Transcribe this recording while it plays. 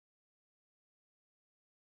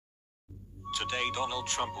Today Donald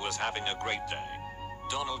Trump was having a great day.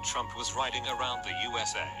 Donald Trump was riding around the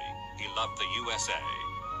USA. He loved the USA.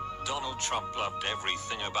 Donald Trump loved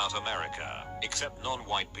everything about America, except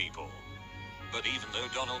non-white people. But even though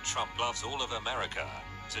Donald Trump loves all of America,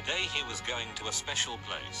 today he was going to a special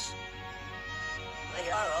place.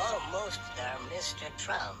 We are almost there, Mr.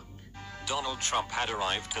 Trump. Donald Trump had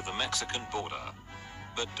arrived to the Mexican border.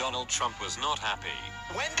 But Donald Trump was not happy.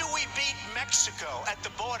 When do we beat Mexico at the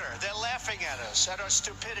border? They're laughing at us, at our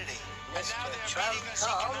stupidity. And now they're Trump, beating us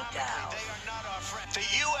calm economically. down. They are not our friends. The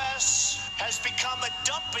U.S. has become a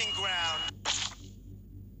dumping ground.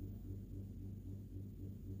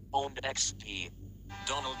 Owned XP.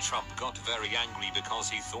 Donald Trump got very angry because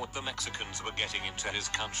he thought the Mexicans were getting into his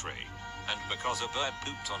country. And because a bird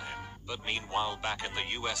pooped on him. But meanwhile back in the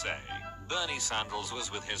USA, Bernie Sanders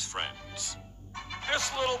was with his friends.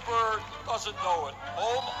 This little bird doesn't know it.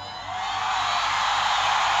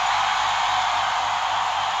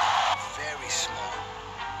 Very smart.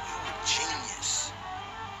 You're a genius.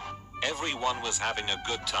 Everyone was having a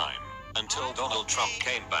good time until Donald Trump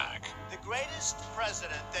came back. The greatest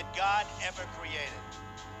president that God ever created.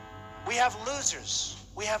 We have losers.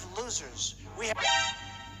 We have losers. We have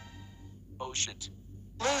Oh shit.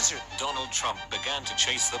 losers. Donald Trump began to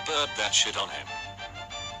chase the bird that shit on him.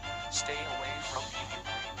 Stay away from me,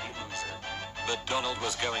 you loser. But Donald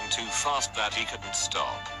was going too fast that he couldn't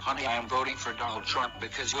stop. Honey, I am voting for Donald Trump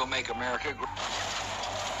because he'll make America great.